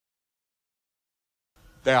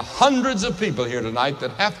There are hundreds of people here tonight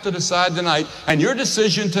that have to decide tonight, and your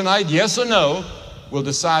decision tonight, yes or no, will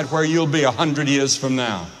decide where you'll be 100 years from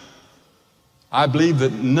now. I believe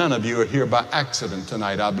that none of you are here by accident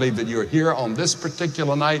tonight. I believe that you're here on this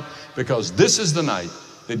particular night because this is the night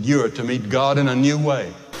that you're to meet God in a new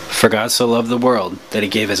way. For God so loved the world that he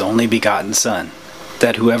gave his only begotten Son,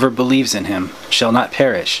 that whoever believes in him shall not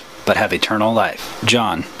perish, but have eternal life.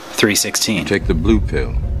 John 3:16. You take the blue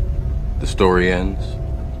pill. The story ends.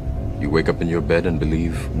 You wake up in your bed and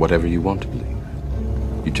believe whatever you want to believe.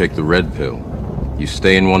 You take the red pill. You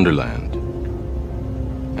stay in Wonderland.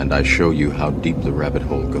 And I show you how deep the rabbit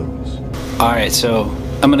hole goes. Alright, so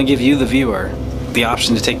I'm going to give you, the viewer, the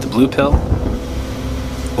option to take the blue pill,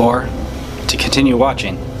 or to continue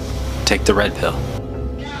watching, take the red pill.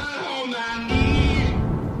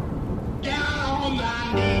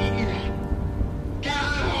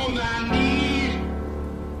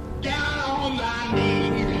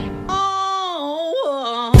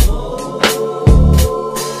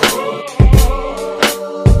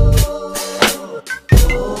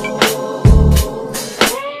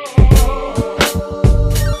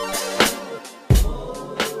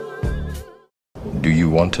 Do you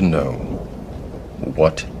want to know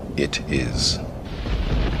what it is?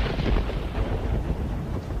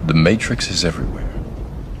 The Matrix is everywhere.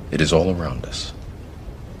 It is all around us.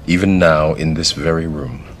 Even now, in this very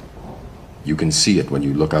room. You can see it when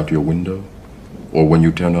you look out your window or when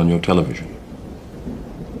you turn on your television.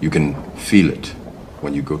 You can feel it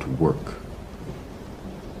when you go to work,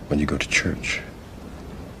 when you go to church,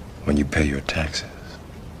 when you pay your taxes.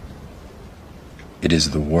 It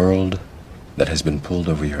is the world that has been pulled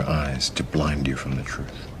over your eyes to blind you from the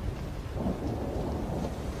truth.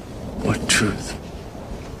 What truth?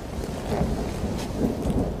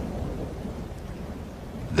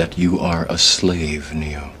 That you are a slave,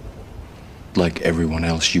 Neo. Like everyone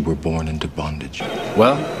else, you were born into bondage.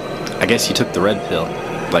 Well, I guess you took the red pill,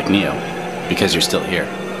 like Neo, because you're still here.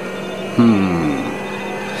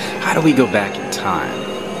 How do we go back in time?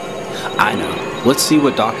 I know. Let's see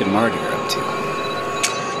what Doc and Marty are up to.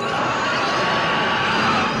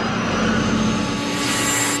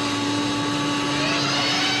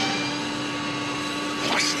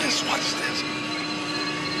 What's this?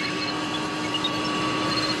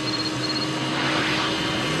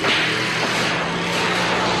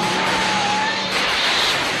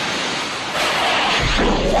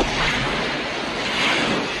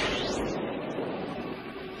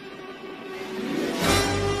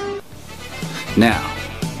 Now,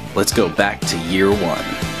 let's go back to year one,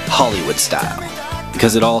 Hollywood style,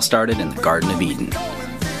 because it all started in the Garden of Eden.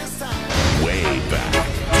 Way back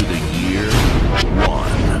to the year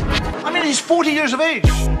one. I mean, he's 40 years of age.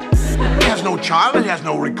 He has no child, and he has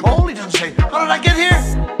no recall. He doesn't say, how did I get here?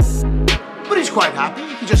 But he's quite happy.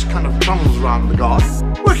 He just kind of trundles around the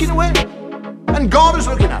garden, working away. And God is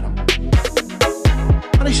looking at him.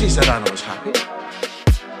 And he sees that animal's happy.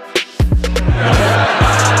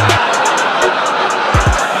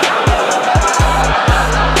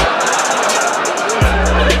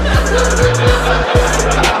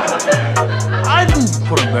 I didn't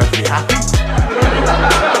put him there to be happy.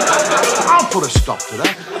 I'll put a stop to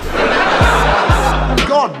that. And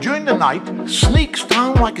God, during the night, sneaks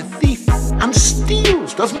down like a thief and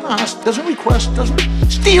steals, doesn't ask, doesn't request,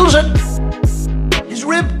 steals it. His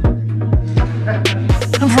rib.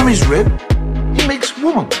 And from his rib, he makes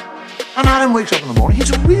woman. And Adam wakes up in the morning,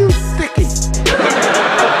 he's a real dickie.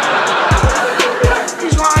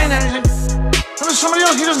 He's lying there, and there's somebody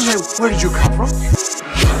else, he doesn't say, where did you come from?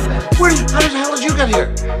 How the hell did you get here?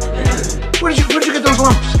 Where did you get those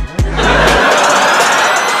lumps?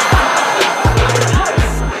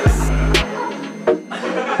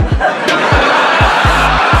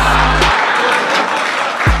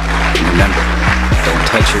 Remember, don't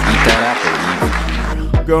touch or eat that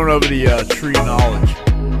apple. I'm going over the tree of knowledge.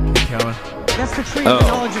 You coming? That's the tree of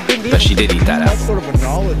knowledge of good and evil. But she did eat that apple. Sort of a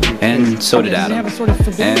knowledge. And so did Adam.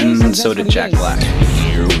 And so did Jack Black.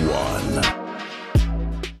 Year one.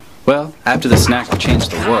 Well, after the snack that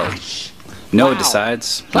changed the world, Noah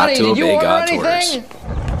decids not to obey God's orders.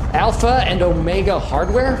 Alpha and Omega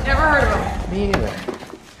hardware? Never heard of them. Me either.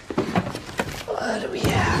 What do we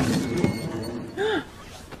have?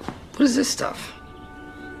 What is this stuff?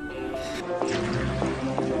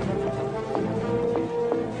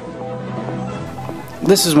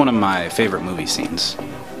 This is one of my favorite movie scenes.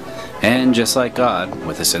 And just like God,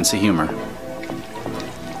 with a sense of humor.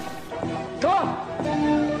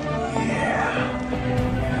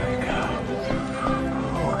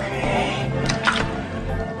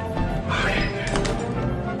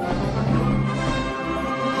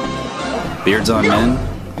 Beards on men,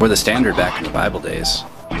 were the standard back in the Bible days.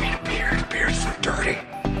 I need a beer. Beer's so dirty.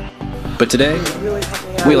 But today,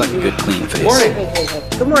 we like a good clean face.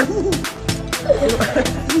 Good morning.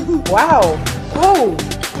 Wow. Whoa.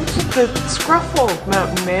 What's with the scruffle,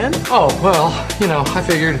 mountain man? Oh, well, you know, I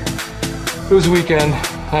figured it was a weekend,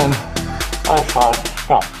 and I thought,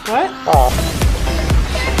 What?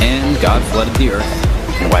 And God flooded the earth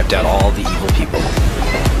and wiped out all the evil people.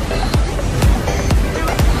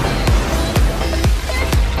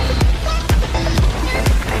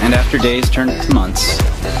 And after days turned into months,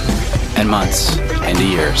 and months into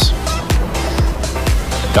years,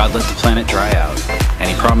 God let the planet dry out, and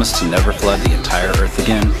he promised to never flood the entire earth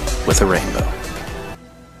again with a rainbow.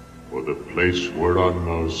 For the place whereon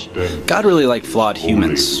thou standest. God really liked flawed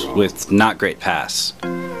humans with not great pasts.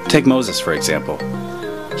 Take Moses, for example.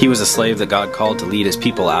 He was a slave that God called to lead his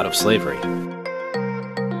people out of slavery.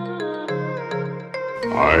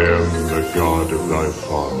 I am the God of thy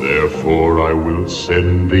father. Therefore I will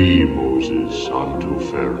send thee, Moses, unto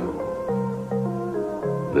Pharaoh,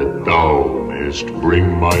 that thou mayest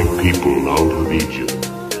bring my people out of Egypt.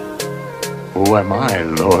 Who am I,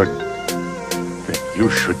 Lord, that you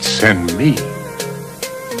should send me?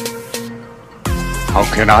 How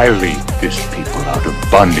can I lead this people out of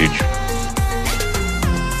bondage?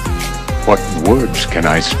 What words can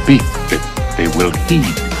I speak that they will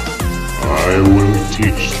heed? I will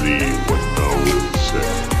teach thee what thou wilt say.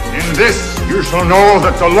 In this you shall know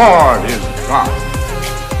that the Lord is God.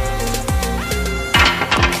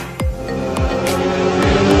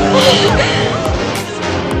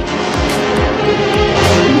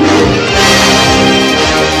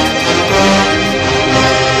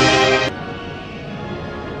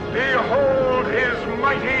 Behold his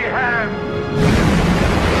mighty hand.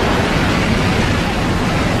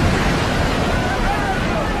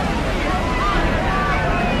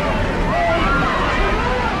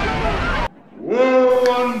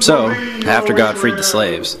 So, after God freed the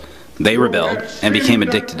slaves, they rebelled and became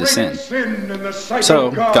addicted to sin. So,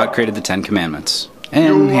 God created the 10 Commandments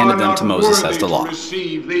and handed them to Moses as the law.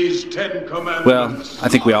 Well, I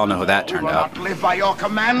think we all know how that turned out. Live by your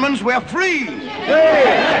commandments, we're free.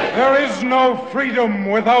 There is no freedom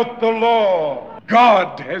without the law.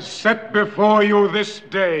 God has set before you this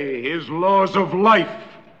day his laws of life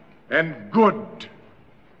and good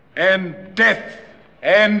and death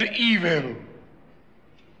and evil.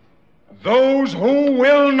 Those who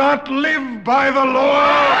will not live by the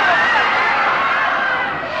law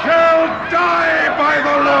shall die by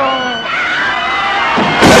the law.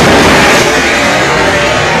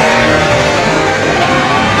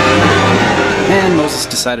 And Moses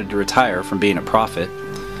decided to retire from being a prophet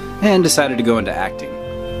and decided to go into acting.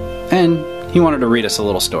 And he wanted to read us a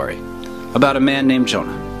little story about a man named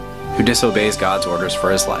Jonah who disobeys God's orders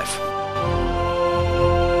for his life.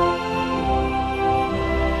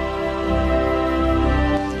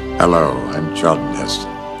 Hello, I'm Charlton Heston.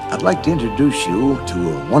 I'd like to introduce you to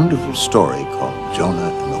a wonderful story called Jonah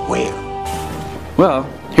and the Whale. Well,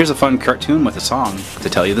 here's a fun cartoon with a song to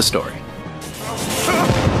tell you the story.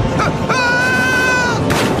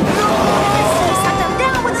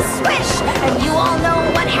 And you all know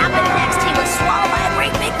what happened next. He was swallowed by a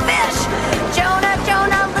great big fish. Jonah,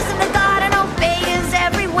 Jonah, listen to God and obey his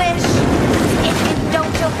every wish. If you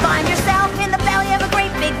don't, you'll find yourself in the belly of a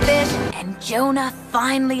great big fish. And Jonah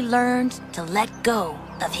finally learned to let go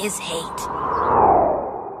of his hate.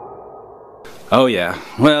 Oh yeah,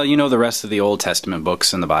 well, you know the rest of the Old Testament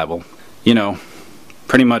books in the Bible. You know,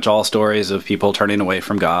 pretty much all stories of people turning away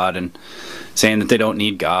from God and saying that they don't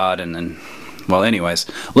need God, and then, well, anyways,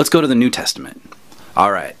 let's go to the New Testament.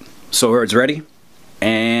 All right, so words ready?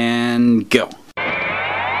 And go. How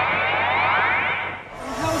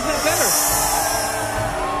is that better?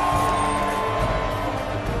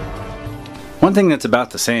 One thing that's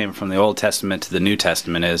about the same from the Old Testament to the New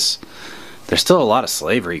Testament is there's still a lot of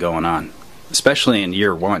slavery going on, especially in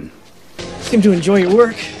year 1. You seem to enjoy your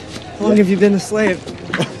work. How long have you been a slave?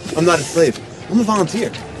 I'm not a slave. I'm a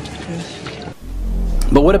volunteer.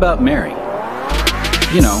 But what about Mary?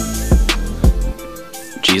 You know,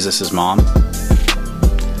 Jesus' mom.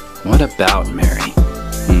 What about Mary?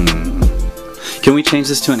 Can we change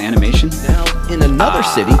this to an animation? Now, in another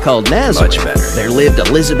city called Nazareth, much better. there lived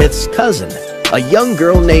Elizabeth's cousin, a young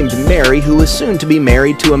girl named Mary who was soon to be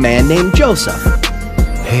married to a man named Joseph.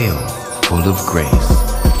 Hail, full of grace,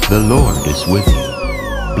 the Lord is with you.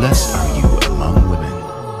 Blessed are you among women.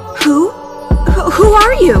 Who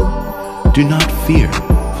are you? Do not fear,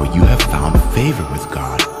 for you have found favor with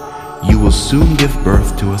God. You will soon give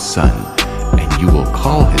birth to a son, and you will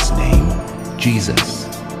call his name Jesus.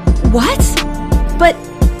 What? But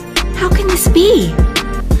how can this be?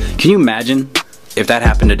 Can you imagine if that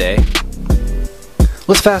happened today?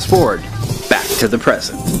 Let's fast forward back to the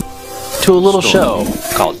present, to a little show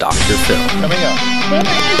called Dr. Phil. Coming up. There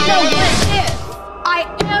is no what if. I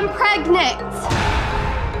am pregnant.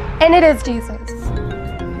 And it is Jesus.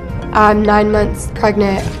 I'm 9 months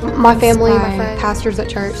pregnant. My family, my pastors at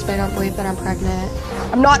church, they don't believe that I'm pregnant.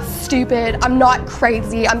 I'm not stupid. I'm not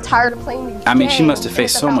crazy. I'm tired of playing these I mean, she games. must have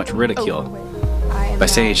faced so much ridicule by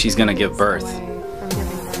saying she's going to give birth.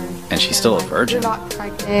 And she's still a virgin. You're not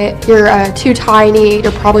pregnant. You're too tiny.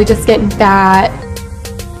 You're probably just getting fat.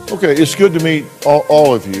 Okay, it's good to meet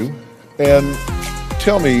all of you. And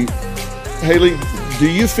tell me, Haley, do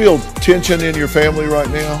you feel tension in your family right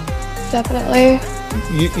now? Definitely.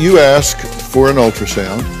 You asked for an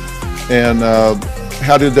ultrasound, and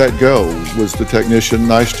how did that go? Was the technician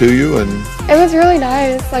nice to you? And it was really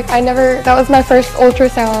nice. Like that was my first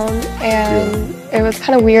ultrasound, and it was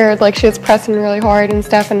kind of weird. Like she was pressing really hard and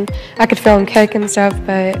stuff, and I could feel him kick and stuff,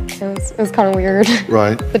 but it was kind of weird.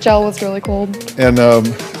 Right. The gel was really cold. And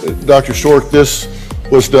Dr. Stork, this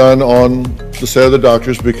was done on the set of the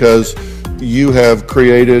doctors because you have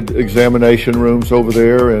created examination rooms over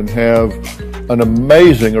there and have an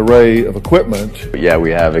amazing array of equipment. Yeah, we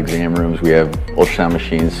have exam rooms, we have ultrasound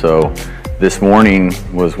machines. So this morning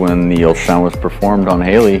was when the ultrasound was performed on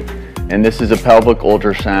Haley. And this is a pelvic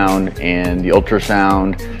ultrasound, and the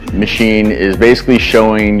ultrasound machine is basically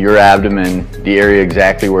showing your abdomen, the area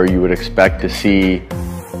exactly where you would expect to see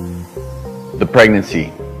the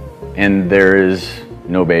pregnancy. And there is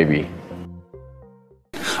no baby.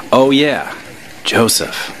 Oh yeah,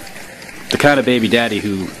 Joseph. The kind of baby daddy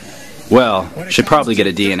who, well, should probably get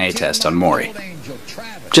a DNA test on Maury.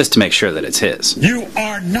 Just to make sure that it's his. You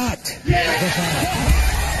are not.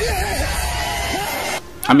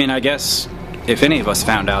 I mean, I guess if any of us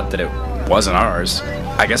found out that it wasn't ours,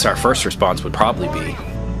 I guess our first response would probably be,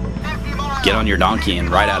 get on your donkey and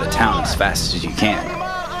ride out of town as fast as you can.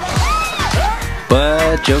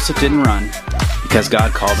 But Joseph didn't run, because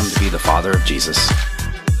God called him to be the father of Jesus.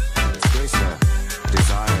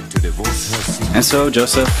 And so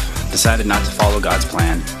Joseph decided not to follow God's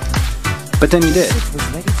plan. But then he did.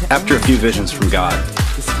 After a few visions from God,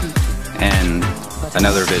 and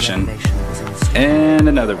another vision, and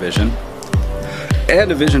another vision, and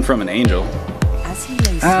a vision from an angel,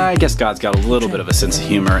 I guess God's got a little bit of a sense of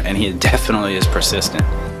humor, and he definitely is persistent.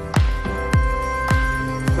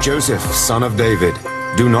 Joseph, son of David,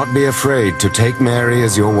 do not be afraid to take Mary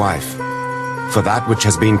as your wife, for that which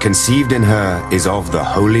has been conceived in her is of the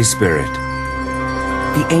Holy Spirit.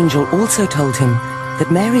 The angel also told him that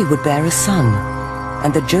Mary would bear a son,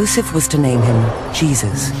 and that Joseph was to name him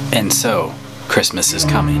Jesus. And so, Christmas is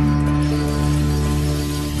coming.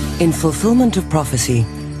 In fulfillment of prophecy,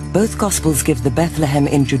 both Gospels give the Bethlehem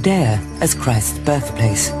in Judea as Christ's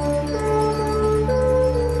birthplace.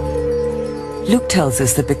 Luke tells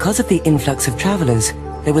us that because of the influx of travelers,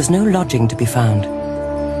 there was no lodging to be found.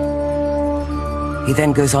 He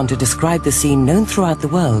then goes on to describe the scene known throughout the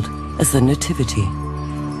world as the Nativity.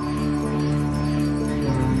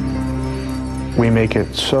 We make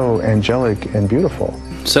it so angelic and beautiful.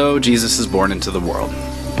 So Jesus is born into the world.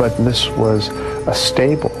 But this was a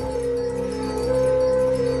stable.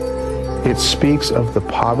 It speaks of the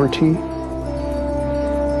poverty.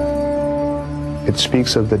 It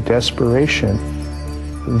speaks of the desperation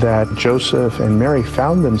that Joseph and Mary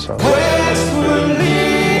found themselves.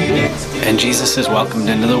 And Jesus is welcomed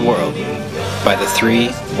into the world by the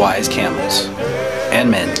 3 wise camels and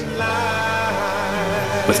men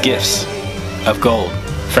with gifts of gold,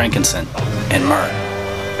 frankincense, and myrrh.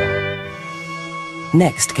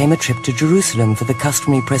 Next came a trip to Jerusalem for the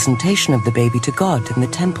customary presentation of the baby to God in the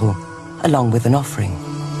temple, along with an offering.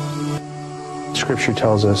 Scripture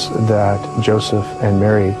tells us that Joseph and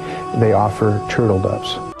Mary, they offer turtle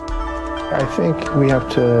doves. I think we have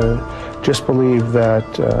to just believe that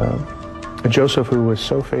Joseph, who was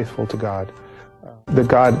so faithful to God, that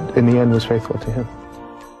God in the end was faithful to him.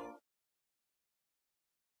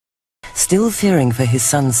 Still fearing for his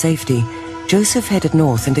son's safety, Joseph headed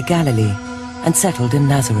north into Galilee and settled in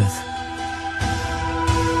Nazareth.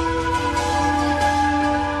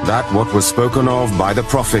 That what was spoken of by the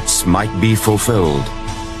prophets might be fulfilled.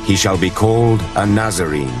 He shall be called a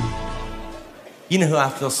Nazarene. You know who I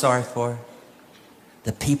feel sorry for?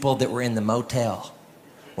 The people that were in the motel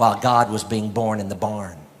while God was being born in the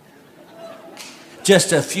barn.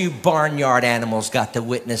 Just a few barnyard animals got to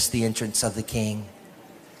witness the entrance of the king.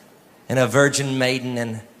 And a virgin maiden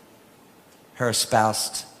and her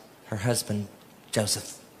espoused her husband,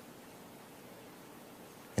 Joseph.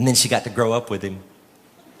 And then she got to grow up with him.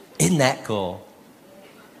 Isn't that cool?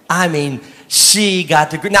 I mean, she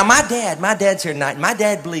got to... Now, my dad's here tonight. My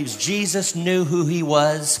dad believes Jesus knew who he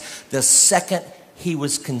was the second he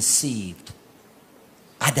was conceived.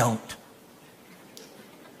 I don't.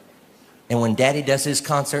 And when Daddy does his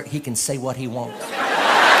concert, he can say what he wants.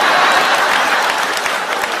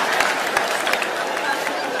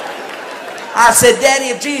 I said, Daddy,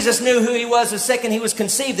 if Jesus knew who he was the second he was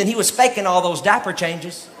conceived, then he was faking all those diaper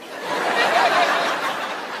changes.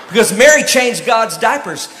 Because Mary changed God's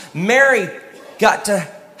diapers. Mary got to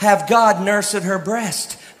have God nurse at her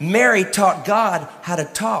breast. Mary taught God how to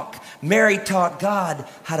talk. Mary taught God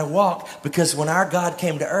how to walk, because when our God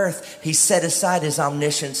came to earth, he set aside his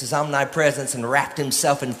omniscience, his omnipresence, and wrapped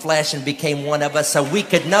himself in flesh and became one of us so we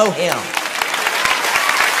could know him.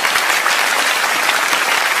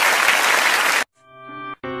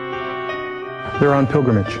 They're on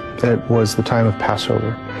pilgrimage. It was the time of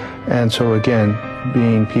Passover. And so again,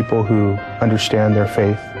 being people who understand their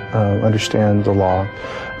faith, understand the law,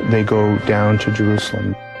 they go down to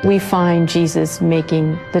Jerusalem. We find Jesus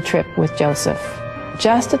making the trip with Joseph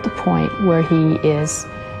just at the point where he is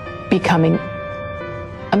becoming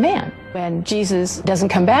a man. When Jesus doesn't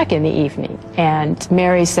come back in the evening, and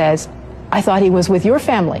Mary says, I thought he was with your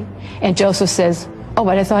family. And Joseph says, oh,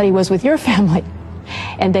 but I thought he was with your family.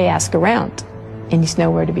 And they ask around, and he's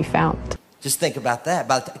nowhere to be found. Just think about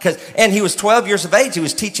that. And he was 12 years of age. He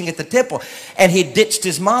was teaching at the temple. And he ditched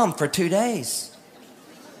his mom for 2 days.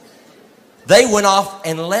 They went off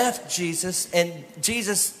and left Jesus, and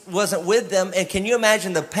Jesus wasn't with them. And can you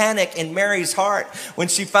imagine the panic in Mary's heart when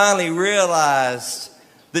she finally realized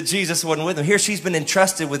that Jesus wasn't with them? Here she's been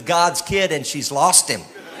entrusted with God's kid, and she's lost him.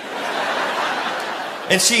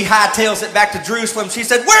 And she hightails it back to Jerusalem. She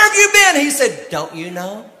said, where have you been? He said, don't you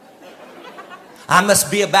know? I must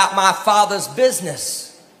be about my Father's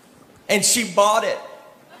business. And she bought it.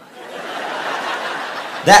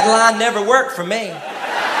 That line never worked for me.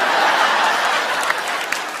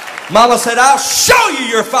 Mama said, I'll show you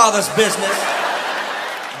your Father's business.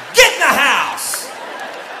 Get in the house.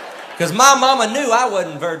 Because my mama knew I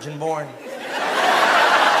wasn't virgin born.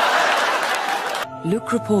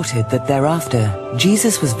 Luke reported that thereafter,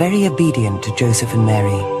 Jesus was very obedient to Joseph and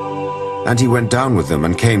Mary. And he went down with them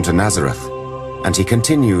and came to Nazareth. And he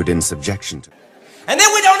continued in subjection to... And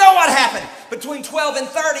then we don't know what happened between 12 and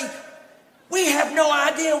 30. We have no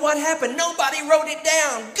idea what happened. Nobody wrote it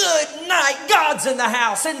down. Good night. God's in the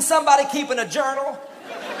house. Isn't somebody keeping a journal?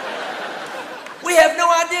 We have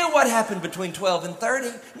no idea what happened between 12 and 30.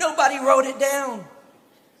 Nobody wrote it down.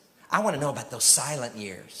 I want to know about those silent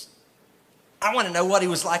years. I want to know what he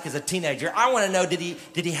was like as a teenager. I want to know, did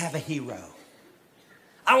he have a hero?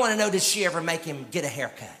 I want to know, did she ever make him get a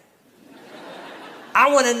haircut?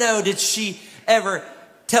 I want to know, did she ever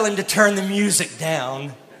tell him to turn the music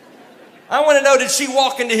down? I want to know, did she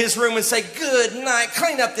walk into his room and say, good night,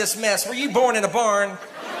 clean up this mess. Were you born in a barn?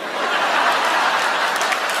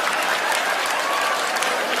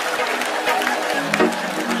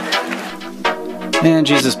 And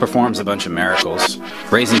Jesus performs a bunch of miracles,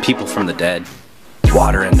 raising people from the dead,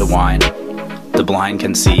 water into wine, the blind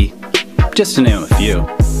can see, just to name a few.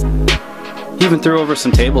 He even threw over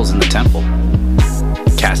some tables in the temple,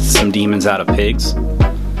 cast some demons out of pigs.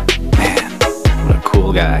 Man, what a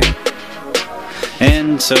cool guy.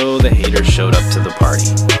 And so the haters showed up to the party.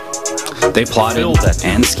 They plotted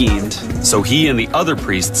and schemed. So he and the other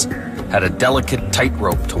priests had a delicate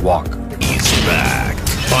tightrope to walk. He's back.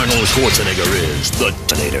 Arnold Schwarzenegger is the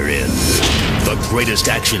Terminator in the greatest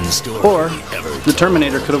action story Or ever. the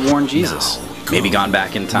Terminator could have warned Jesus. Maybe gone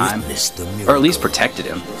back in time. Or at least protected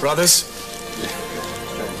him. Brothers,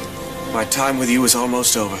 my time with you is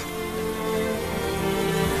almost over.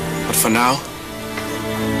 But for now,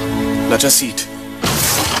 let us eat.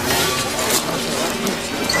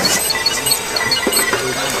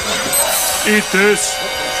 Eat this.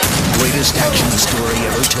 Greatest action story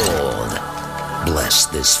ever told. Bless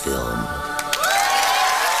this film.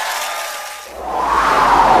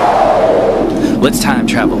 Let's time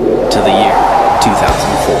travel to the year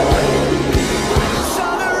 2004.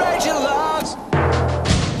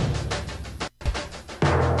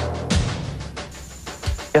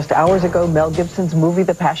 Just hours ago, Mel Gibson's movie,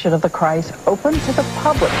 The Passion of the Christ, opened to the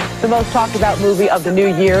public. The most talked about movie of the new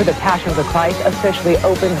year, The Passion of the Christ, officially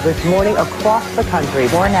opened this morning across the country.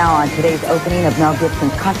 More now on today's opening of Mel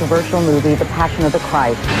Gibson's controversial movie, The Passion of the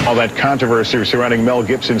Christ. All that controversy surrounding Mel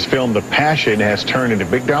Gibson's film, The Passion, has turned into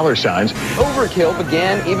big dollar signs. Overkill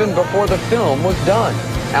began even before the film was done.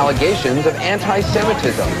 Allegations of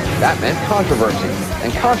anti-Semitism. That meant controversy.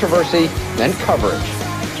 And controversy meant coverage.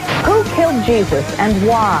 Who killed Jesus and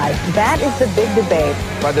why? That is the big debate.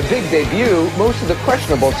 By the big debut, most of the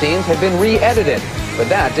questionable scenes have been re-edited. But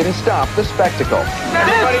that didn't stop the spectacle.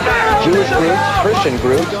 Jewish groups, Christian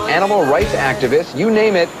groups, animal rights activists, you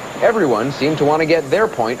name it, everyone seemed to want to get their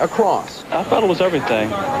point across. I thought it was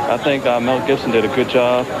everything. I think Mel Gibson did a good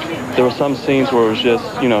job. There were some scenes where it was just,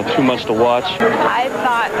 too much to watch. I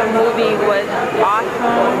thought the movie was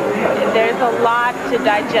awesome. There's a lot to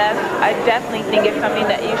digest. I definitely think it's something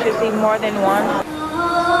that you should see more than once.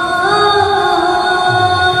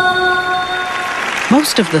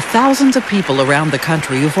 Most of the thousands of people around the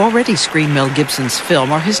country who've already screened Mel Gibson's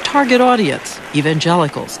film are his target audience: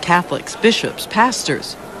 evangelicals, Catholics, bishops,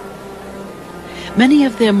 pastors. Many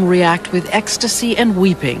of them react with ecstasy and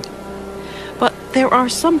weeping. But there are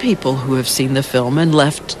some people who have seen the film and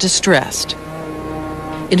left distressed.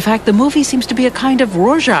 In fact, the movie seems to be a kind of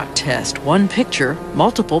Rorschach test: one picture,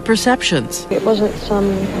 multiple perceptions. It wasn't some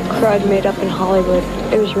crud made up in Hollywood.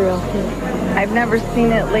 It was real. I've never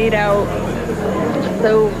seen it laid out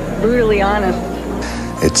so brutally honest.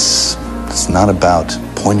 It's not about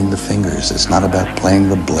pointing the fingers. It's not about playing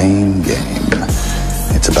the blame game.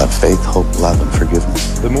 It's about faith, hope, love, and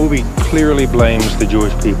forgiveness. The movie clearly blames the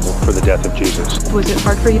Jewish people for the death of Jesus. Was it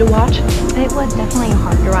hard for you to watch? It was definitely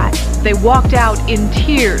hard to watch. They walked out in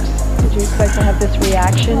tears. Did you expect to have this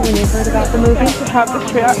reaction when you heard about the movie? To have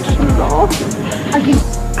this reaction at all?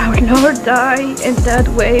 I would never die in that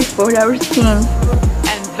way for our sins.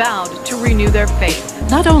 And vowed to renew their faith.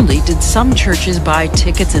 Not only did some churches buy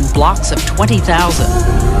tickets in blocks of 20,000,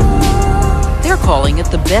 they're calling it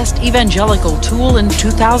the best evangelical tool in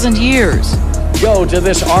 2,000 years. Go to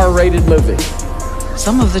this R-rated movie.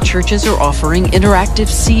 Some of the churches are offering interactive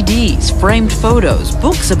CDs, framed photos,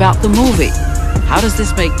 books about the movie. How does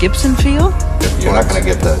this make Gibson feel? You're not going to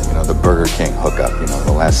get the Burger King hookup,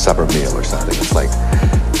 the Last Supper meal or something. It's like,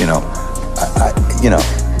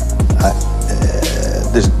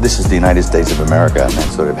 this is the United States of America, and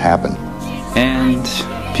that sort of happened. And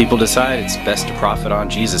people decide it's best to profit on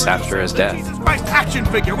Jesus after his death. Christ action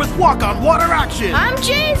figure with walk-on-water action! I'm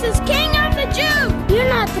Jesus, King of the Jews! You're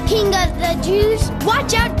not the King of the Jews!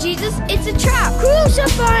 Watch out, Jesus, it's a trap!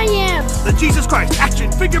 Crucify him! The Jesus Christ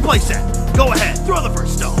action figure playset! Go ahead, throw the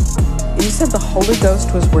first stone! You said the Holy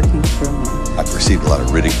Ghost was working through me. I've received a lot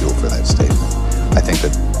of ridicule for that statement. I think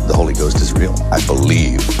that the Holy Ghost is real. I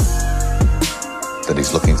believe that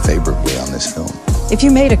he's looking favorably on this film. If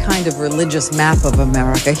you made a kind of religious map of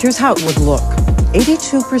America, here's how it would look.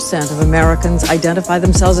 82% of Americans identify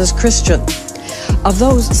themselves as Christian. Of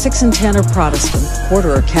those, 6 in 10 are Protestant, a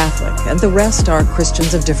quarter are Catholic, and the rest are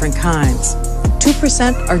Christians of different kinds.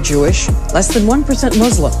 2% are Jewish, less than 1%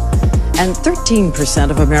 Muslim, and 13%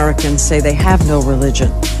 of Americans say they have no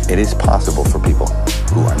religion. It is possible for people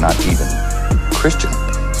who are not even Christian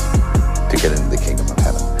to get into the kingdom of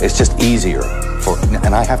heaven. It's just easier for,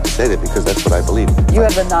 and I have to say that because that's what I believe. You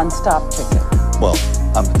have a non-stop ticket. Well,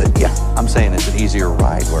 I'm saying it's an easier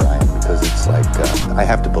ride where I am because it's like, I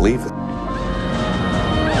have to believe it.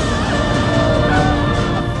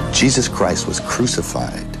 Jesus Christ was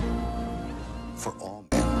crucified for all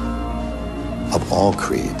men, of all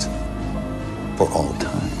creeds, for all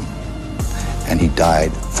time. And he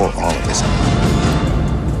died for all of us.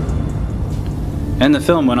 And the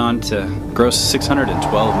film went on to gross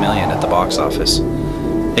 $612 million at the box office.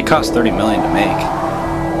 It cost $30 million to make.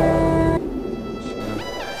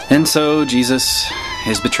 And so Jesus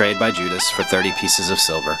is betrayed by Judas for 30 pieces of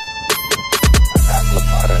silver.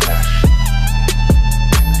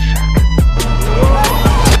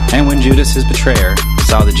 And when Judas, his betrayer,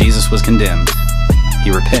 saw that Jesus was condemned,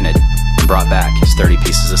 he repented and brought back his 30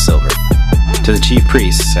 pieces of silver to the chief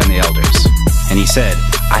priests and the elders. And he said,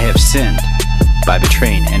 I have sinned by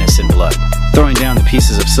betraying innocent blood. Throwing down the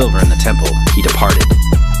pieces of silver in the temple, he departed,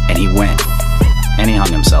 and he went, and he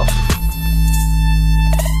hung himself.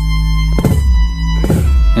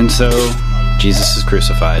 And so, Jesus is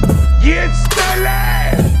crucified. It's the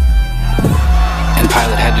Lamb! And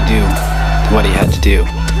Pilate had to do what he had to do.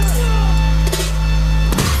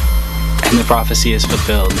 And the prophecy is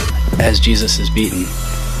fulfilled as Jesus is beaten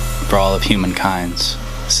for all of humankind's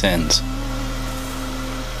sins.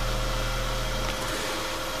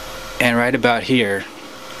 And right about here,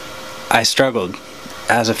 I struggled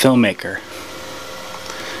as a filmmaker.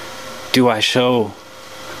 Do I show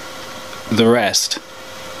the rest?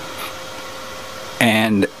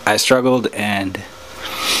 And I struggled, and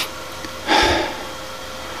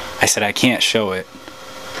I said I can't show it.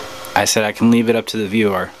 I said I can leave it up to the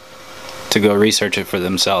viewer to go research it for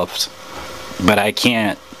themselves, but I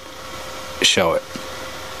can't show it.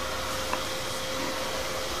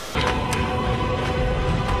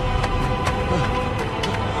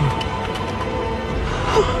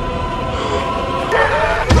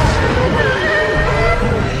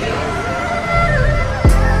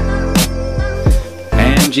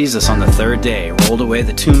 found Jesus on the third day, rolled away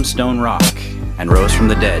the tombstone rock, and rose from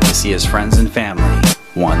the dead to see his friends and family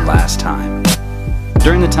one last time.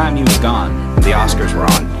 During the time he was gone, the Oscars were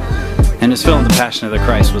on, and his film The Passion of the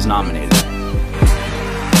Christ was nominated.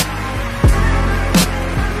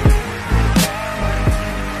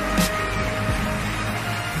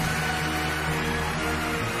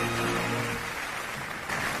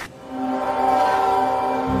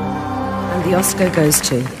 The Oscar goes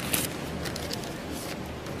to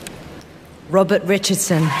Robert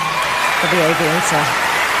Richardson for The Aviator.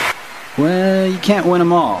 Well, you can't win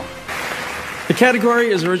them all. The category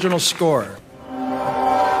is original score.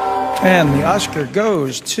 And the Oscar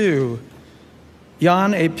goes to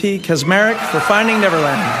Jan A.P. Kaczmarek for Finding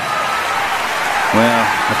Neverland.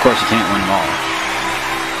 Well, of course you can't win them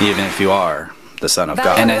all, even if you are the Son of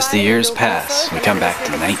God. And as the years pass, we come back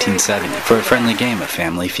to 1970 for a friendly game of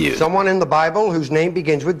Family Feud. Someone in the Bible whose name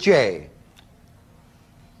begins with J.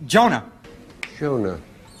 Jonah. Jonah.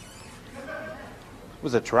 It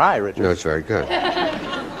was a try, Richard. No, it's very good.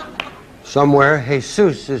 Somewhere,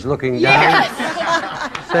 Jesus is looking down,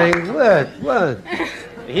 saying, what?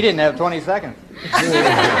 He didn't have 20 seconds.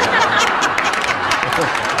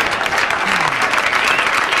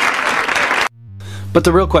 But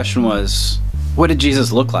the real question was, what did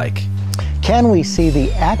Jesus look like? Can we see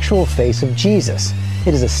the actual face of Jesus?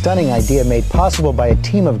 It is a stunning idea made possible by a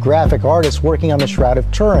team of graphic artists working on the Shroud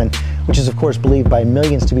of Turin, which is of course believed by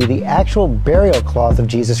millions to be the actual burial cloth of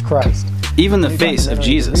Jesus Christ. Even the face of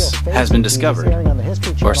Jesus has been discovered,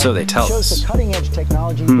 or so they tell us.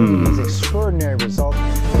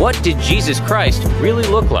 What did Jesus Christ really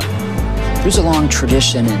look like? There's a long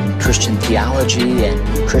tradition in Christian theology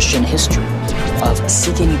and Christian history of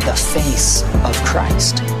seeking the face of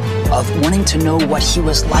Christ, of wanting to know what he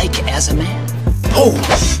was like as a man. Oh,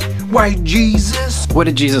 why Jesus? What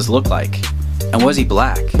did Jesus look like? And was he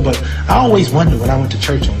black? But I always wondered when I went to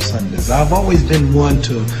church on Sundays. I've always been one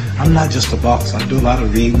to, I'm not just a boxer. I do a lot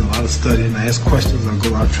of reading, a lot of studying. I ask questions.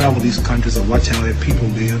 I travel these countries. I watch how their people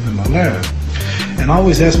live, and I learn. And I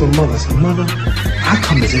always ask my mother, I said, Mother, how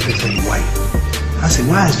come is everything white? I said,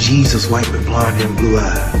 why is Jesus white with blonde hair and blue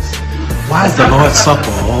eyes? Why is the Lord's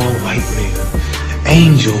Supper all white men?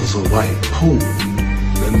 Angels are white. Oh,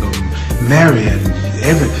 and Mary and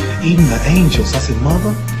even the angels. I said,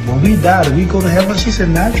 Mother, when we die, do we go to heaven? She said,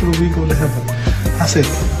 naturally we go to heaven. I said,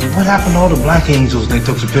 what happened to all the black angels they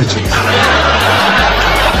took the pictures?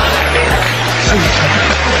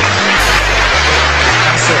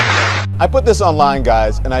 I put this online,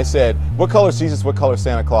 guys, and I said, what color is Jesus, what color is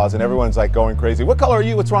Santa Claus? And everyone's like going crazy. What color are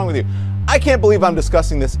you? What's wrong with you? I can't believe I'm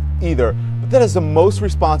discussing this either, but that is the most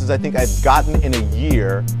responses I think I've gotten in a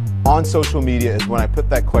year on social media is when I put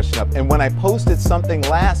that question up. And when I posted something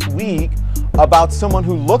last week about someone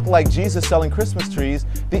who looked like Jesus selling Christmas trees,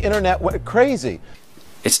 the internet went crazy.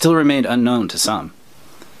 It still remained unknown to some.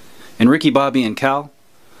 And Ricky, Bobby, and Cal,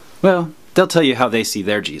 well, they'll tell you how they see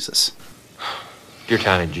their Jesus. Your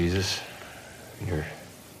tiny Jesus, your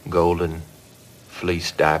golden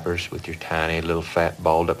fleece diapers with your tiny little fat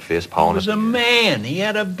balled up fist pawing. He was a man. He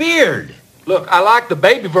had a beard. Look, I like the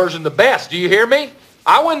baby version the best. Do you hear me?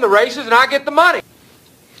 I win the races and I get the money.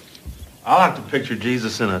 I like to picture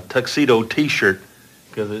Jesus in a tuxedo t-shirt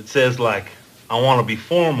because it says like, I want to be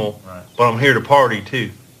formal, but I'm here to party too.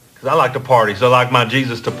 Because I like to party, so I like my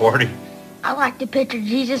Jesus to party. I like to picture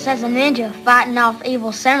Jesus as a ninja fighting off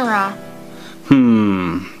evil samurai.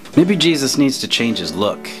 Maybe Jesus needs to change his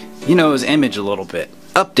look. You know, his image a little bit.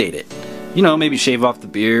 Update it. You know, maybe shave off the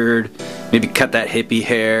beard. Maybe cut that hippie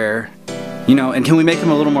hair. You know, and can we make him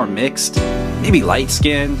a little more mixed? Maybe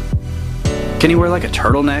light-skinned? Can he wear like a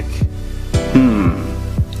turtleneck?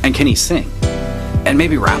 And can he sing? And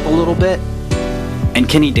maybe rap a little bit? And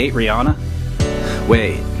can he date Rihanna?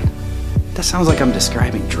 Wait, that sounds like I'm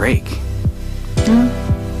describing Drake.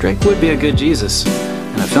 Drake would be a good Jesus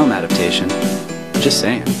in a film adaptation. Just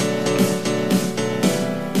saying.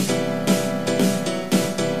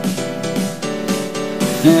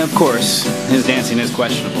 And of course, his dancing is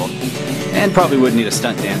questionable, and probably would need a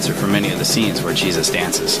stunt dancer for many of the scenes where Jesus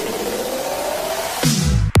dances.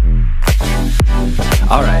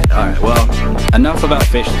 Alright, well, enough about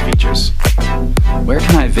facial features. Where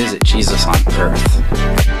can I visit Jesus on earth?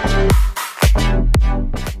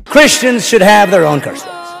 Christians should have their own car stores.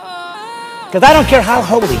 Because I don't care how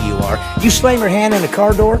holy you are, you slam your hand in a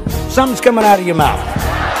car door, something's coming out of your mouth.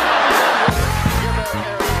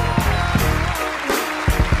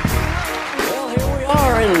 Well, here we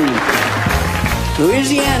are in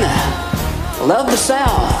Louisiana. Love the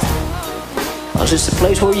South. Well, it's just a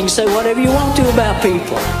place where you can say whatever you want to about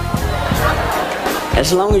people.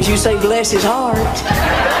 As long as you say bless his heart.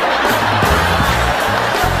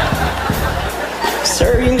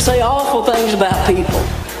 Sir, you can say awful things about people.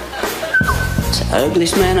 It's the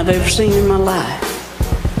ugliest man I've ever seen in my life.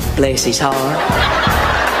 Bless his heart.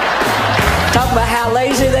 Talk about how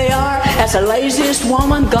lazy they are. That's the laziest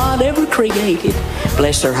woman God ever created.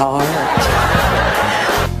 Bless her heart.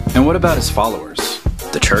 And what about his followers?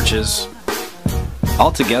 The churches?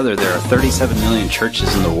 Altogether, there are 37 million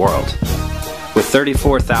churches in the world, with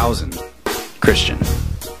 34,000 Christian.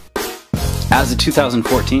 As of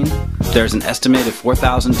 2014, there's an estimated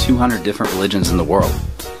 4,200 different religions in the world.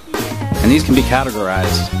 And these can be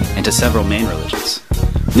categorized into several main religions.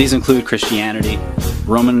 These include Christianity,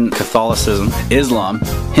 Roman Catholicism, Islam,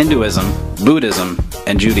 Hinduism, Buddhism,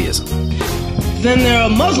 and Judaism. Then there are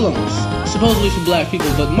Muslims, supposedly for black people,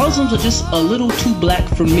 but Muslims are just a little too black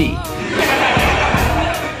for me.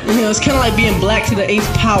 You know, it's kind of like being black to the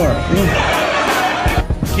 8th power.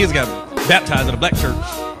 Kids got baptized at a black church.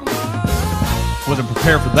 Wasn't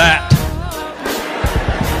prepared for that.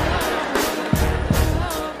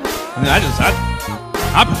 I mean,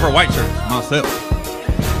 I prefer white church myself.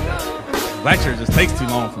 Black church just takes too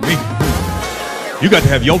long for me. You got to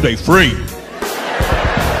have your day free.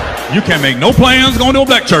 You can't make no plans going to a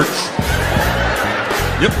black church.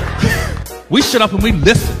 Yep. We shut up and we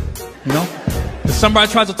listen, you know? If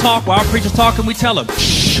somebody tries to talk while our preacher's talking, we tell them,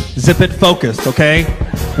 shh, zip it, focus, okay?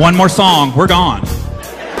 One more song, we're gone.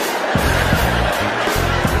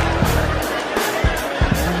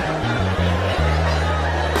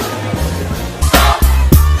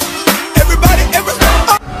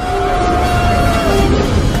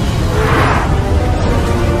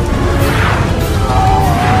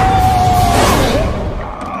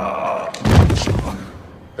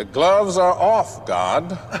 Gloves are off,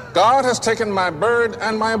 God. God has taken my bird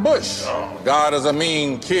and my bush. God is a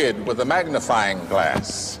mean kid with a magnifying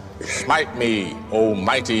glass. Smite me, O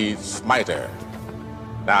mighty smiter.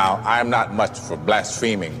 Now, I'm not much for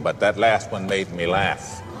blaspheming, but that last one made me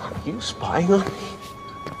laugh. Are you spying on me?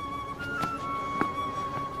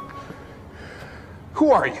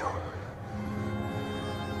 Who are you?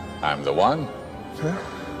 I'm the one. Huh?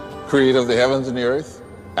 Creator of the heavens and the earth.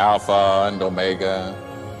 Alpha and Omega.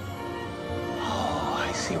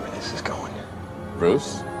 See where this is going.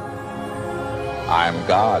 Bruce, I'm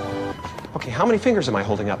God. Okay, how many fingers am I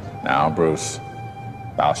holding up? Now, Bruce,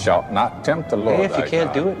 thou shalt not tempt the Lord. Hey, if you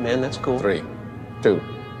can't God. do it, man, that's cool. 3, 2,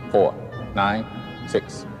 4, 9,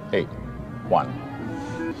 6, 8, 1.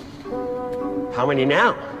 How many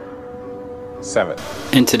now? 7.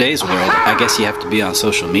 In today's world, I guess you have to be on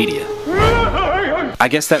social media. I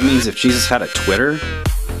guess that means if Jesus had a Twitter,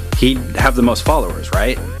 he'd have the most followers,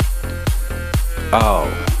 right? Oh,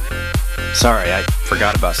 sorry, I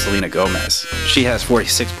forgot about Selena Gomez. She has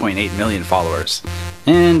 46.8 million followers,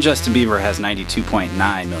 and Justin Bieber has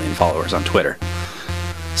 92.9 million followers on Twitter.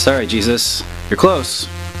 Sorry, Jesus, you're close,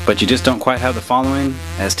 but you just don't quite have the following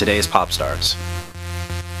as today's pop stars.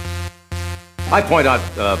 I point out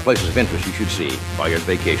places of interest you should see while you're on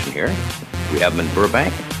vacation here. We have them in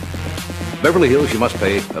Burbank. Beverly Hills you must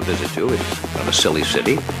pay a visit to. It's kind of a silly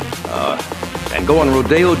city. And go on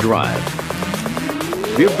Rodeo Drive.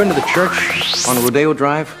 Have you ever been to the church on Rodeo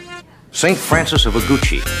Drive? St. Francis of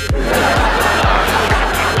Aguchi.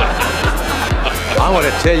 I want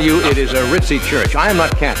to tell you, it is a ritzy church. I am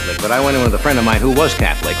not Catholic, but I went in with a friend of mine who was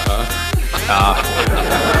Catholic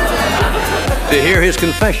to hear his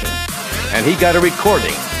confession. And he got a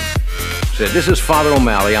recording. Said, this is Father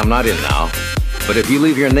O'Malley, I'm not in now, but if you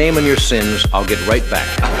leave your name and your sins, I'll get right back.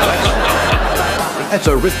 That's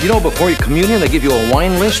a you know, before your communion, they give you a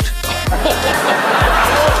wine list.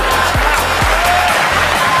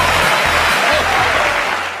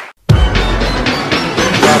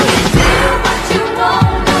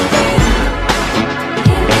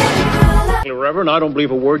 Reverend, I don't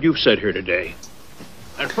believe a word you've said here today.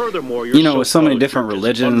 And furthermore, you know, with so many different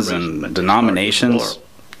religions and denominations,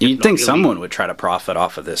 you'd think someone would try to profit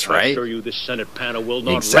off of this, right? I assure you this Senate panel will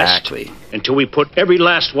not rest until we put every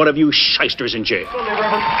last one of you shysters in jail.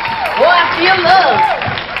 What you love?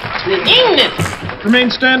 The ignorance. Remain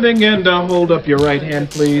standing and hold up your right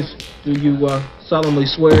hand, please. Do you solemnly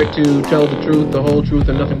swear to tell the truth, the whole truth,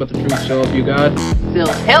 and nothing but the truth, so help you God? So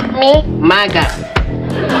help me, my God.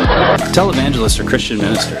 Televangelists are Christian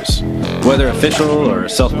ministers, whether official or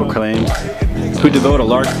self-proclaimed, who devote a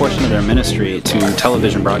large portion of their ministry to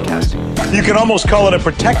television broadcasting. You can almost call it a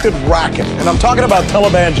protected racket, and I'm talking about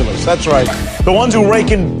televangelists, that's right. The ones who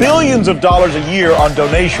rake in billions of dollars a year on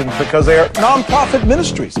donations because they are non-profit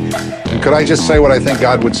ministries. And could I just say what I think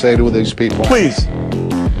God would say to these people? Please.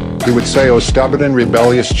 He would say, "O stubborn and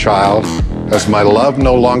rebellious child, Has my love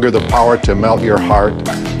no longer the power to melt your heart?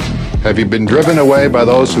 Have you been driven away by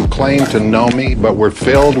those who claim to know me, but were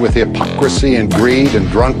filled with hypocrisy and greed and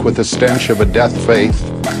drunk with the stench of a death faith?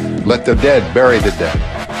 Let the dead bury the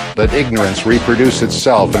dead. Let ignorance reproduce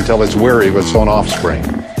itself until it's weary of its own offspring.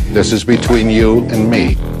 This is between you and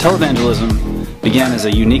me. Televangelism began as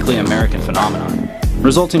a uniquely American phenomenon,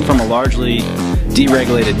 resulting from a largely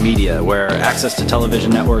deregulated media where access to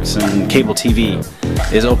television networks and cable TV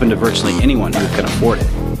is open to virtually anyone who can afford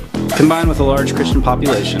it, combined with a large Christian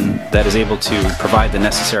population that is able to provide the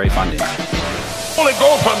necessary funding. Holy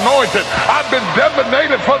Ghost anointed, I've been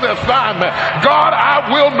designated for the assignment. God,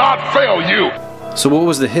 I will not fail you. So what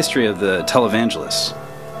was the history of the televangelists?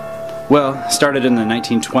 Well, it started in the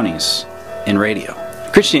 1920s in radio.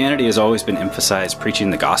 Christianity has always been emphasized preaching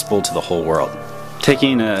the gospel to the whole world,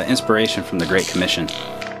 taking inspiration from the Great Commission.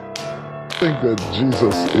 I think that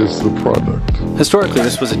Jesus is the product. Historically,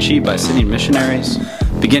 this was achieved by sending missionaries,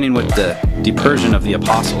 beginning with the dispersion of the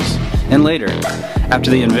apostles, and later, after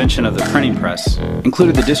the invention of the printing press,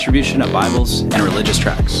 included the distribution of Bibles and religious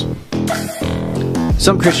tracts.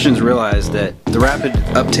 Some Christians realized that the rapid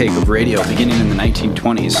uptake of radio beginning in the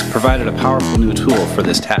 1920s provided a powerful new tool for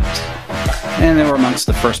this task, and they were amongst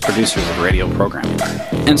the first producers of radio programming.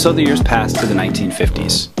 And so the years passed to the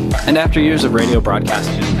 1950s, and after years of radio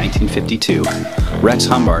broadcasting in 1952, Rex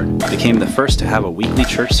Humbard became the first to have a weekly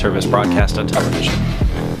church service broadcast on television.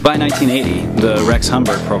 By 1980, the Rex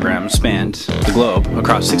Humbard program spanned the globe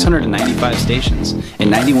across 695 stations in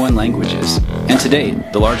 91 languages, and to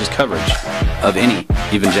date, the largest coverage of any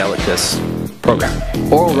evangelicus program.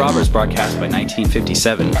 Oral Roberts' broadcast by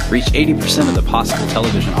 1957 reached 80% of the possible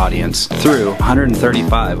television audience through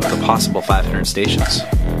 135 of the possible 500 stations.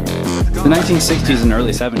 The 1960s and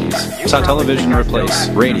early 70s saw television replace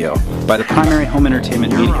radio by the primary home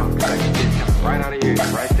entertainment medium,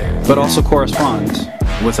 but also corresponds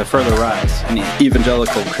with a further rise in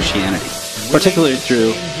evangelical Christianity, particularly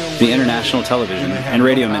through the international television and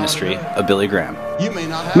radio ministry of Billy Graham.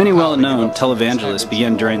 Many well-known televangelists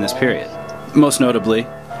began during this period, most notably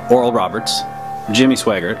Oral Roberts, Jimmy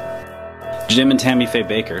Swaggart, Jim and Tammy Faye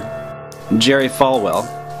Baker, Jerry Falwell,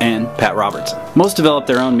 and Pat Robertson. Most developed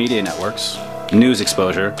their own media networks, news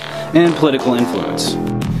exposure, and political influence.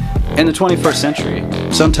 In the 21st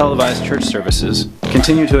century, some televised church services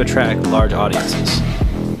continue to attract large audiences.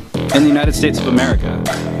 In the United States of America,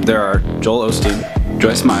 there are Joel Osteen,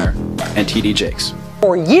 Joyce Meyer, and T.D. Jakes.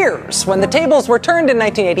 For years, when the tables were turned in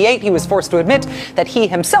 1988, he was forced to admit that he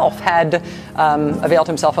himself had availed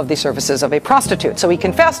himself of the services of a prostitute. So he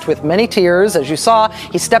confessed with many tears. As you saw,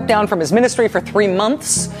 he stepped down from his ministry for 3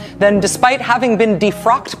 months. Then, despite having been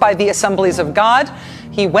defrocked by the Assemblies of God,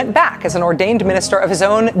 he went back as an ordained minister of his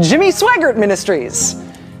own Jimmy Swaggart Ministries.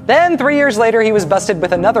 Then, 3 years later, he was busted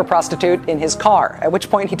with another prostitute in his car, at which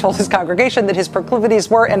point he told his congregation that his proclivities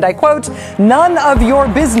were, and I quote, "none of your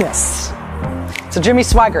business." So Jimmy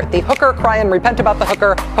Swaggart, the hooker, cry and repent about the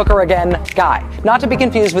hooker, hooker again guy. Not to be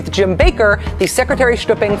confused with Jim Baker, the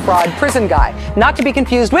secretary-stripping fraud prison guy. Not to be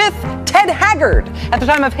confused with Ted Haggard. At the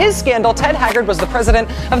time of his scandal, Ted Haggard was the president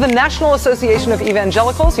of the National Association of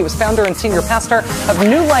Evangelicals. He was founder and senior pastor of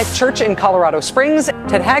New Life Church in Colorado Springs.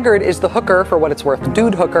 Ted Haggard is the hooker, for what it's worth,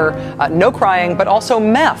 dude hooker, no crying, but also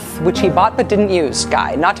meth, which he bought but didn't use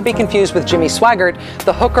guy. Not to be confused with Jimmy Swaggart,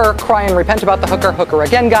 the hooker, cry and repent about the hooker, hooker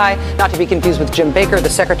again guy. Not to be confused with Jim Baker, the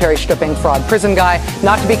secretary-stripping fraud prison guy.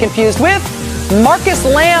 Not to be confused with Marcus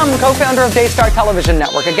Lamb, co-founder of Daystar Television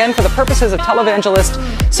Network. Again, for the purposes of televangelist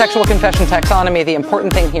sexual confession taxonomy, the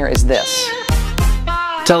important thing here is this.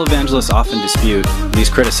 Televangelists often dispute these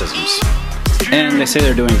criticisms, and they say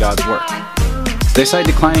they're doing God's work. They cite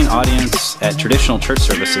declining audience at traditional church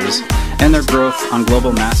services and their growth on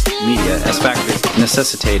global mass media as factors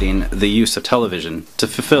necessitating the use of television to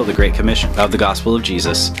fulfill the Great Commission of the Gospel of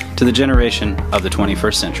Jesus to the generation of the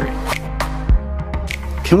 21st century.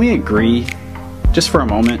 Can we agree, just for a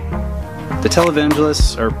moment, the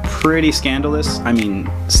televangelists are pretty scandalous? I mean,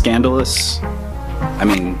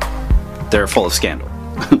 they're full of scandal.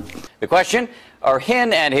 The question, are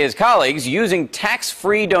Hinn and his colleagues using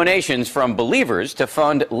tax-free donations from believers to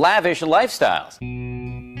fund lavish lifestyles?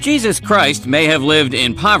 Jesus Christ may have lived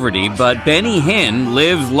in poverty, but Benny Hinn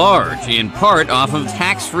lives large, in part off of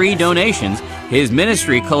tax-free donations his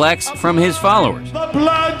ministry collects from his followers. The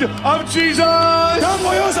blood of Jesus!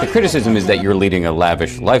 The criticism is that you're leading a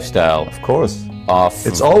lavish lifestyle. Of course.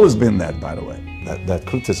 It's always been that, by the way. That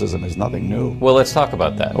criticism is nothing new. Well, let's talk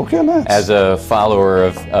about that. Okay, let's. As a follower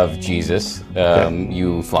of Jesus,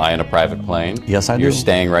 you fly in a private plane. Yes, I do. You're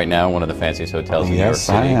staying right now in one of the fanciest hotels in New York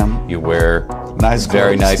City. Yes, I am. You wear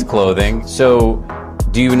very nice clothing. So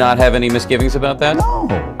Do you not have any misgivings about that? No.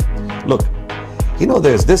 Look, you know,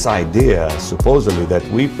 there's this idea, supposedly, that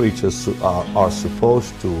we preachers are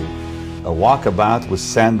supposed to walk about with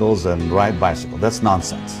sandals and ride bicycles. That's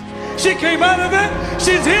nonsense. She came out of it.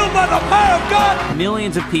 She's healed by the power of God.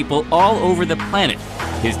 Millions of people all over the planet.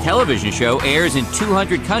 His television show airs in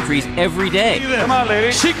 200 countries every day. Come on,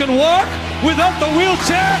 lady. She can walk without the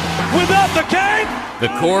wheelchair, without the cane. The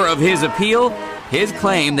core of his appeal, his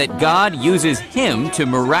claim that God uses him to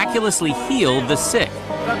miraculously heal the sick.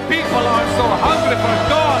 The people are so hungry for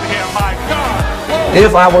God here, my God. Whoa.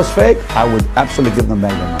 If I was fake, I would absolutely give them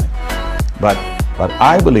back their money. But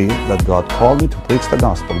I believe that God called me to preach the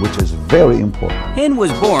gospel, which is very important. Hinn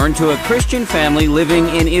was born to a Christian family living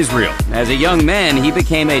in Israel. As a young man, he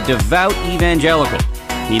became a devout evangelical.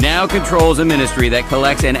 He now controls a ministry that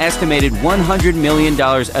collects an estimated $100 million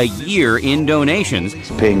a year in donations.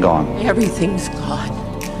 It's paying on. Everything's God.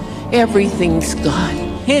 Everything's God.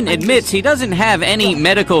 Hinn admits he doesn't have any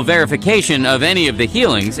medical verification of any of the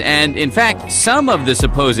healings, and in fact, some of the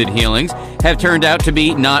supposed healings have turned out to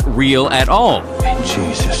be not real at all. In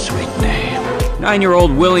Jesus' sweet name.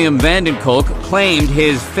 9-year-old William Vandenkolk claimed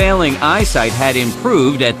his failing eyesight had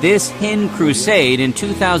improved at this Hinn crusade in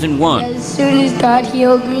 2001. As soon as God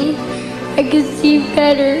healed me, I could see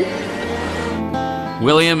better.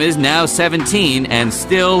 William is now 17 and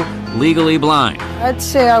still legally blind. I'd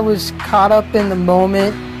say I was caught up in the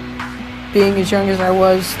moment, being as young as I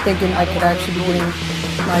was, thinking I could actually be getting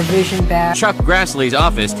my vision back. Chuck Grassley's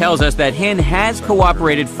office tells us that Hinn has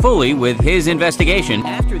cooperated fully with his investigation.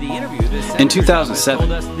 After the interview in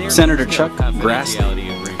 2007, Senator Chuck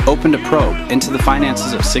Grassley opened a probe into the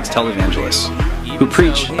finances of 6 televangelists who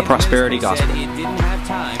preach a prosperity gospel.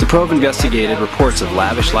 The probe investigated reports of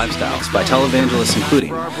lavish lifestyles by televangelists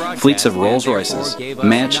including fleets of Rolls Royces,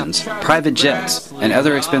 mansions, private jets, and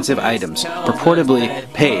other expensive items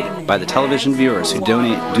purportedly paid by the television viewers who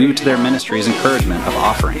donate due to their ministry's encouragement of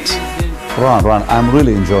offerings. Ron, I'm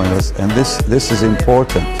really enjoying this, and this is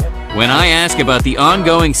important. When I ask about the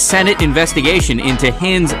ongoing Senate investigation into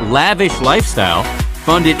Hinn's lavish lifestyle,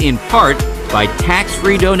 funded in part by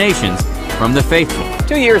tax-free donations from the faithful.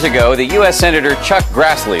 2 years ago, the U.S. Senator Chuck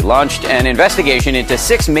Grassley launched an investigation into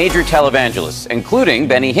 6 major televangelists, including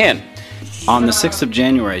Benny Hinn. On the 6th of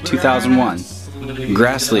January 2001,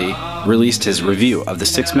 Grassley released his review of the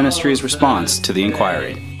 6 ministries' response to the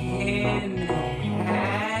inquiry.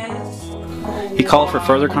 He called for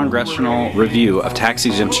further congressional review of tax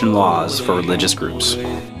exemption laws for religious groups.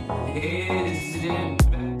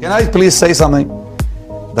 Can I please say something?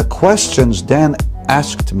 The questions Dan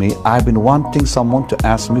asked me, I've been wanting someone to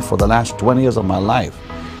ask me for the last 20 years of my life.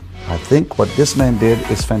 I think what this man did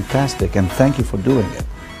is fantastic, and thank you for doing it.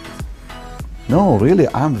 No, really,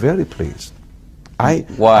 I'm very pleased.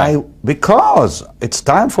 Why? Because it's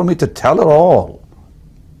time for me to tell it all.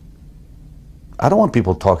 I don't want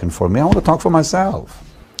people talking for me. I want to talk for myself.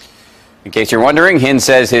 In case you're wondering, Hinn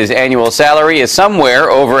says his annual salary is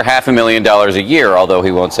somewhere over $500,000 a year, although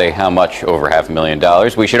he won't say how much over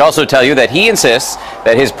 $500,000. We should also tell you that he insists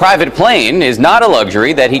that his private plane is not a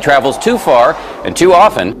luxury, that he travels too far and too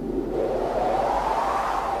often.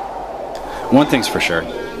 One thing's for sure,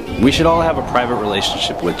 we should all have a private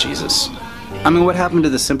relationship with Jesus. I mean, what happened to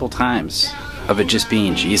the simple times of it just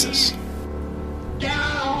being Jesus?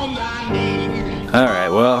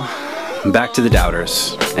 Alright, well, back to the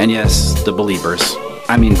doubters. And yes, the believers.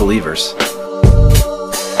 I mean believers.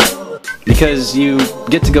 Because you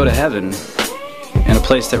get to go to heaven in a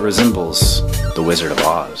place that resembles the Wizard of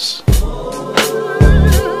Oz.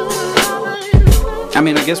 I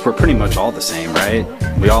mean, I guess we're pretty much all the same, right?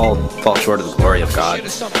 We all fall short of the glory of God.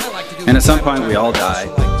 And at some point we all die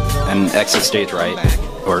and exit stage right.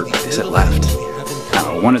 Or is it left? I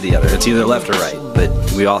don't know, one or the other. It's either left or right, but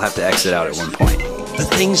we all have to exit out at one point. The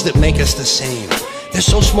things that make us the same, they're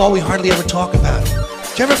so small we hardly ever talk about them.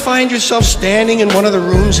 Do you ever find yourself standing in one of the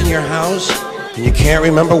rooms in your house and you can't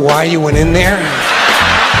remember why you went in there?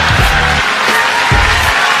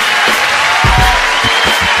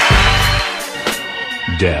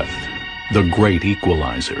 Death, the great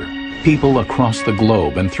equalizer. People across the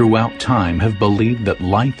globe and throughout time have believed that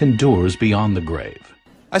life endures beyond the grave.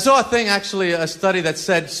 I saw a thing, actually, a study that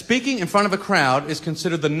said speaking in front of a crowd is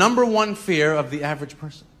considered the #1 fear of the average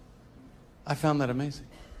person. I found that amazing.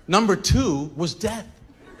 Number 2 was death.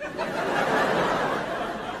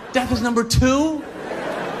 Death is number 2?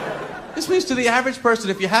 This means to the average person,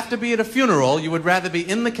 if you have to be at a funeral, you would rather be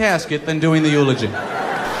in the casket than doing the eulogy.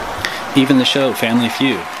 Even the show Family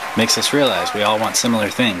Feud makes us realize we all want similar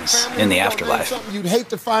things in the afterlife. Something you'd hate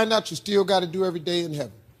to find out you still got to do every day in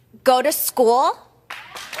heaven. Go to school.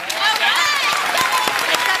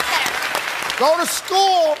 Go to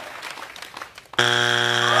school. Okay,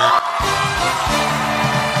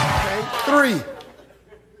 3.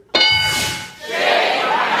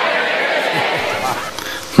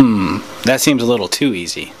 That seems a little too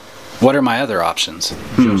easy. What are my other options?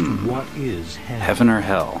 Just what is Heaven or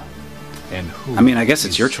hell? And who I mean, I guess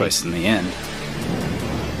it's your choice in the end.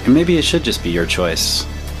 And maybe it should just be your choice.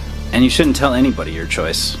 And you shouldn't tell anybody your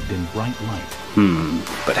choice. in bright light?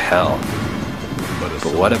 But hell. But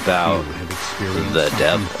what about the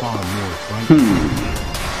devil?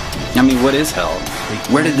 I mean, what is hell?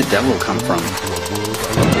 Where did the devil come from?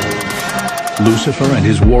 Lucifer and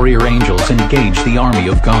his warrior angels engage the army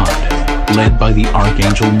of God, led by the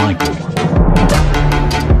archangel Michael.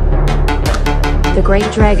 The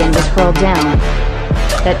great dragon was hurled down,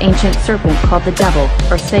 that ancient serpent called the devil,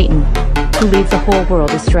 or Satan, who leads the whole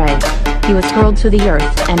world astray. He was hurled to the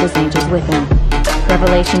earth and his angels with him.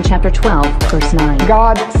 Revelation chapter 12, verse 9.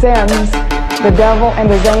 God sends the devil and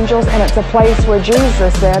his angels, and it's a place where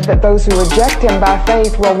Jesus said that those who reject him by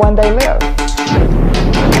faith will one day live.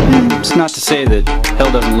 It's not to say that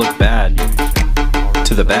hell doesn't look bad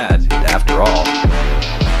to the bad, after all.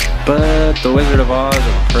 But the Wizard of Oz or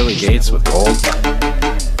the pearly gates with gold?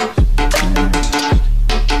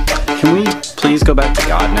 Can we please go back to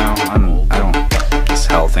God now? This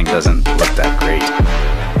hell thing doesn't look that great.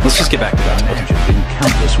 Let's just get back to God. In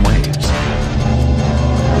countless ways.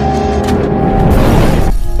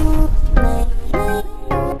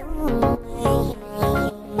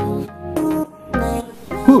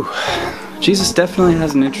 Whew. Jesus definitely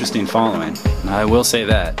has an interesting following. I will say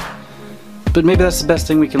that. But maybe that's the best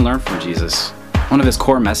thing we can learn from Jesus. One of his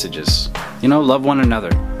core messages. You know, love one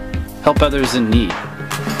another. Help others in need.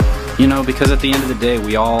 You know, because at the end of the day,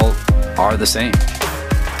 we all are the same.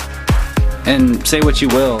 And say what you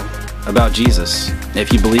will about Jesus,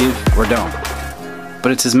 if you believe or don't.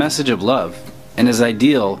 But it's his message of love and his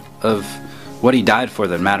ideal of what he died for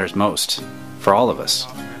that matters most for all of us.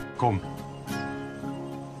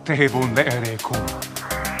 But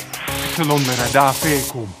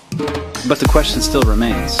the question still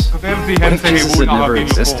remains, what if Jesus had never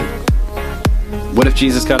existed? What if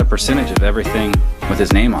Jesus got a percentage of everything with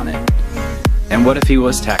his name on it? And what if he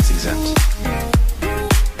was tax exempt?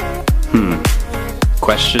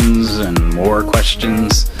 Questions and more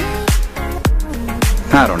questions.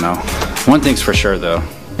 I don't know. One thing's for sure though.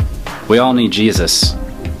 We all need Jesus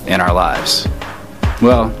in our lives.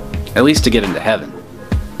 Well, at least to get into heaven.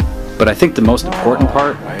 But I think the most important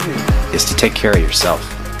part is to take care of yourself.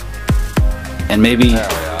 And maybe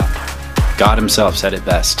God himself said it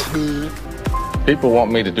best. People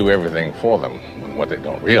want me to do everything for them, when what they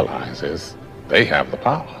don't realize is they have the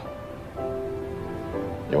power.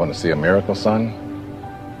 You want to see a miracle, son?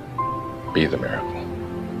 Be the miracle.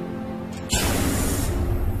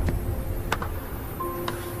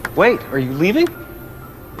 Wait, are you leaving?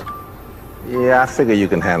 Yeah, I figure you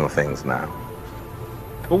can handle things now.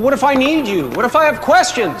 But what if I need you? What if I have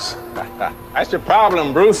questions? That's your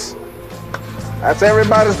problem, Bruce. That's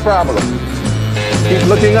everybody's problem. Keep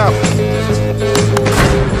looking up.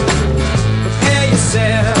 Prepare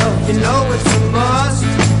yourself, you know it's a must.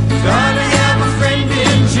 Gonna have a friend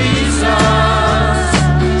in Jesus.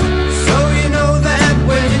 So you know that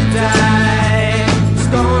when you die, he's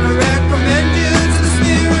gonna recommend you to the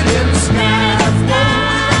spirit in the sky.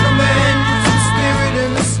 Recommend you to the spirit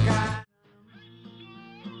in the sky.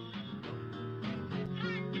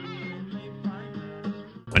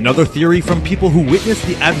 Another theory from people who witnessed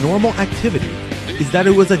the abnormal activity is that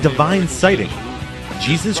it was a divine sighting.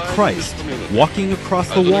 Jesus Christ walking across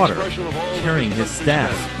the water, carrying his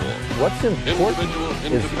staff. What's important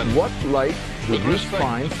is what light did these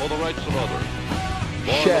finds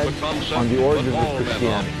shed on the origins of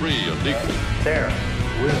Christianity. There.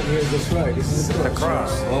 Where's the flag? This is the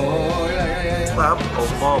cross. Oh, yeah. Slab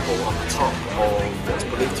of marble on the top of what's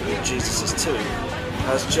believed to be Jesus' tomb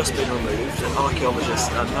has just been removed, and archaeologists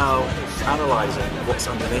are now analysing what's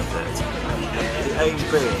underneath it. The aim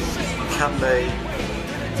being, can they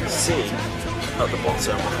see at the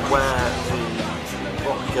bottom where the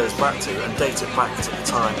rock goes back to and date it back to the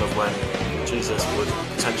time of when Jesus would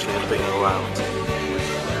potentially have been around.